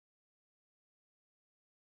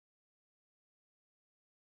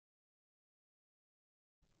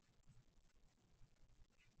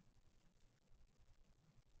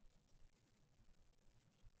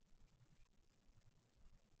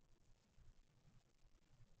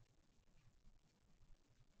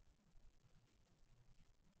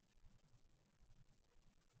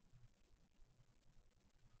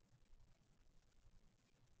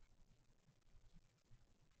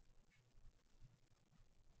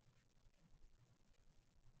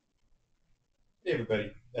Hey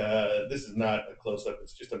everybody, this is not a close-up,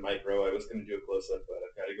 it's just a micro. I was going to do a close-up, but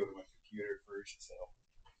I've got to go to my computer first, so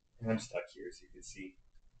and I'm stuck here as you can see.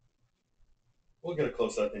 We'll get a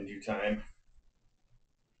close-up in due time.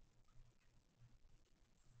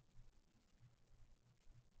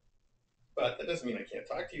 But that doesn't mean I can't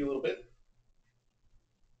talk to you a little bit,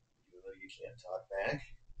 even though you can't talk back.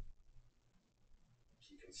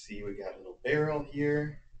 You can see we got a little barrel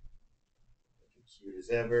here, looking cute as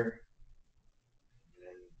ever. And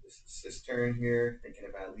then this is cistern here, thinking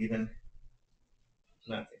about leaving.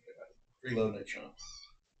 Not thinking about it. Reloading a chunk.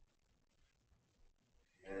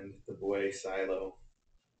 And the boy Silo.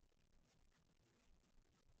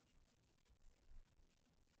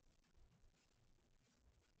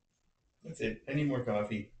 That's it. I need more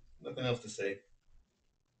coffee. Nothing else to say.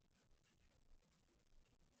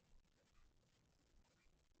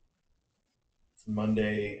 It's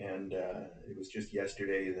Monday, and it was just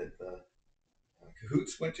yesterday that the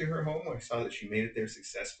Cahoots went to her home. I saw that she made it there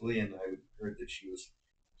successfully, and I heard that she was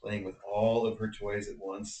playing with all of her toys at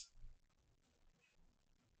once.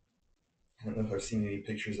 I don't know if I've seen any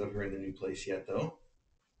pictures of her in the new place yet, though.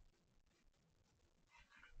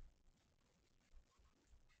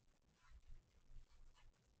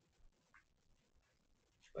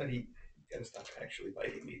 Buddy, you gotta stop actually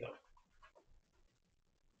biting me, though.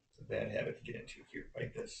 It's a bad habit to get into. Here,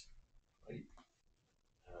 bite this. Bite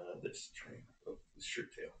this. Try this shirt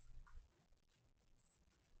tail.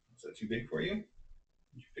 Is that too big for you?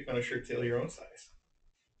 You pick on a shirt tail your own size.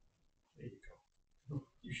 There you go.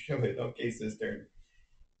 You shove it. Okay, sister.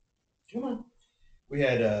 Come on. We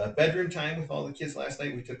had bedroom time with all the kids last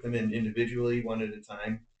night. We took them in individually, one at a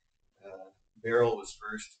time. Uh, Beryl was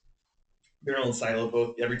first. Beryl and Silo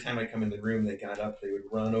both. Every time I come in the room, they got up. They would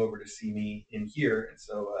run over to see me in here, and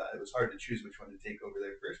so it was hard to choose which one to take over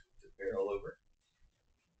there first. We took Beryl over,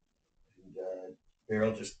 and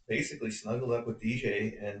Beryl just basically snuggled up with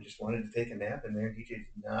DJ and just wanted to take a nap in there. DJ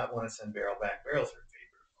did not want to send Beryl back. Beryl's her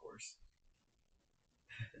favorite, of course.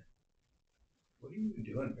 What are you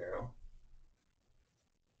doing, Beryl?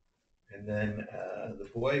 And then the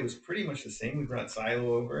boy was pretty much the same. We brought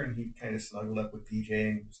Silo over, and he kind of snuggled up with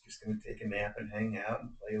DJ and was just going to take a nap and hang out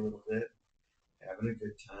and play a little bit, having a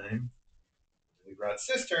good time. And we brought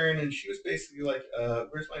Cistern, and she was basically like,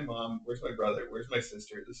 "Where's my mom? Where's my brother? Where's my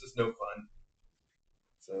sister? This is no fun."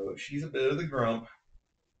 So she's a bit of the grump,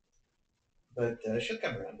 but she'll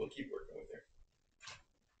come around. We'll keep working with her.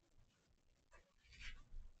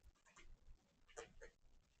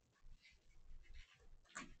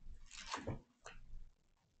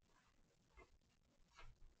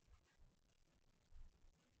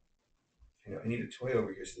 I need a toy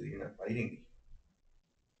over here so that you're not biting me.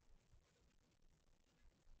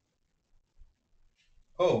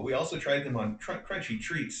 Oh, we also tried them on crunchy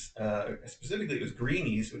treats. Specifically, it was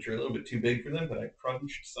greenies, which are a little bit too big for them, but I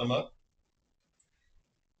crunched some up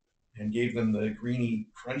and gave them the greeny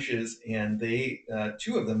crunches, and they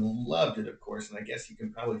two of them loved it, of course, and I guess you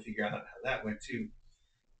can probably figure out how that went too.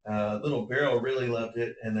 Little Barrel really loved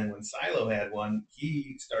it, and then when Silo had one,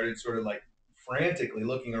 he started sort of like frantically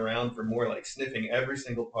looking around for more, like sniffing every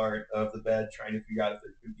single part of the bed, trying to figure out if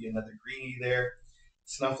there could be another greenie there,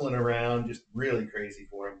 snuffling around, just really crazy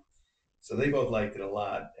for him. So they both liked it a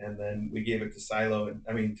lot, and then we gave it to Silo, and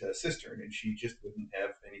I mean to Cistern, and she just wouldn't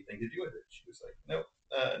have anything to do with it. She was like, "Nope,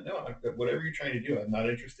 no, whatever you're trying to do, I'm not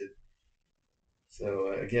interested."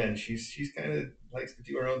 So again, she's kind of likes to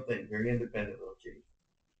do her own thing, very independent little kitty.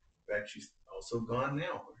 In fact, she's also gone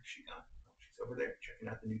now. Where's she gone? Oh, she's over there checking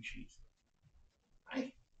out the new cheese.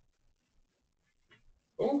 Hi.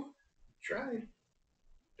 Oh, tried.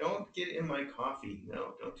 Don't get in my coffee.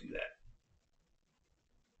 No, don't do that.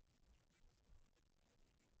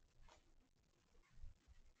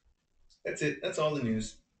 That's it. That's all the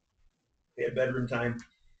news. They had bedroom time.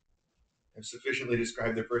 Have sufficiently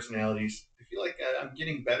described their personalities. I feel like I'm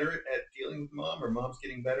getting better at dealing with mom, or mom's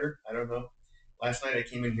getting better. I don't know. Last night I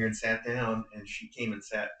came in here and sat down, and she came and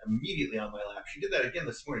sat immediately on my lap. She did that again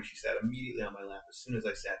this morning. She sat immediately on my lap as soon as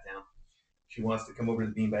I sat down. She wants to come over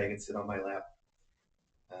to the beanbag and sit on my lap.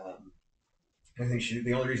 Um, I think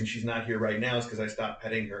the only reason she's not here right now is because I stopped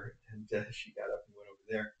petting her, and she got up and went over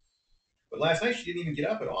there. But last night she didn't even get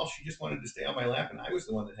up at all. She just wanted to stay on my lap, and I was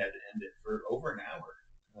the one that had to end it for over an hour.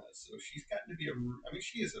 So she's gotten to be I mean,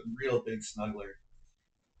 she is a real big snuggler.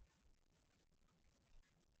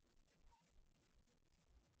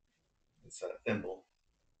 It's a thimble,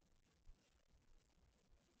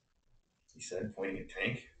 he said, pointing at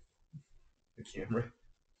Tank, the camera.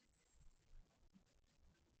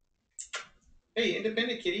 Hey,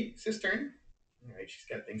 independent kitty, Cistern. All right, she's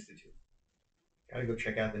got things to do. Gotta go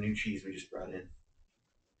check out the new cheese we just brought in.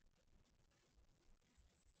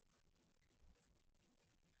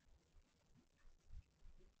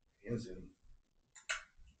 And zoom.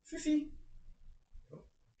 Sissy. Oh,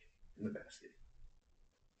 in the basket.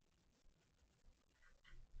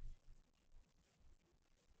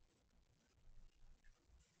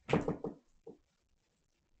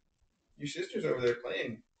 Your sister's over there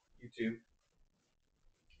playing YouTube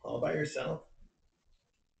all by herself.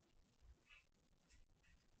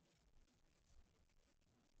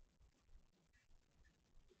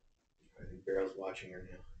 I think Barrel's watching her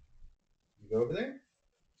now. You go over there?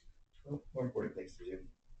 Oh, more important things to do.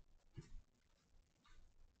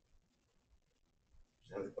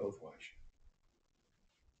 Now they both watch.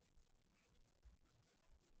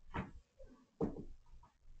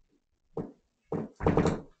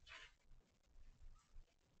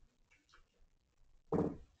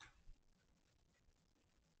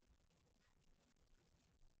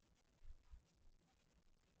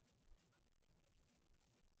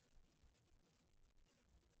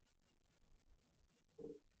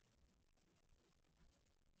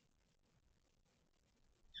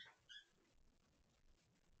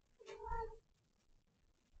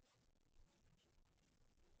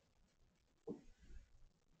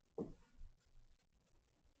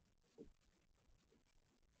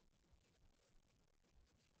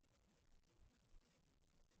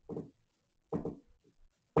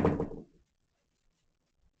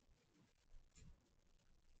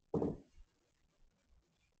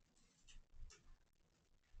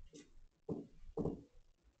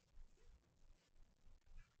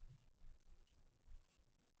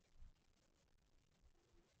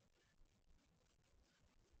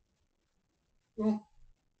 Well,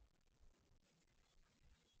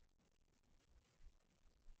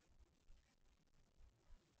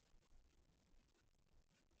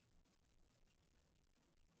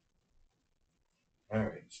 all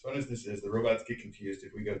right. As fun as this is, the robots get confused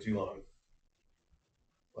if we go too long.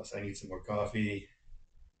 Plus, I need some more coffee.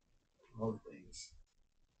 All the things.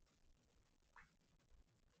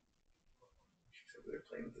 She's over there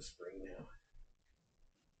playing with the spring now.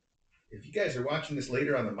 If you guys are watching this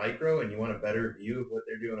later on the micro and you want a better view of what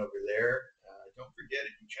they're doing over there, don't forget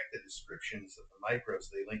if you check the descriptions of the micros,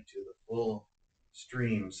 they link to the full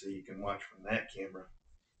stream so you can watch from that camera.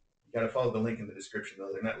 You got to follow the link in the description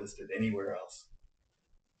though; they're not listed anywhere else.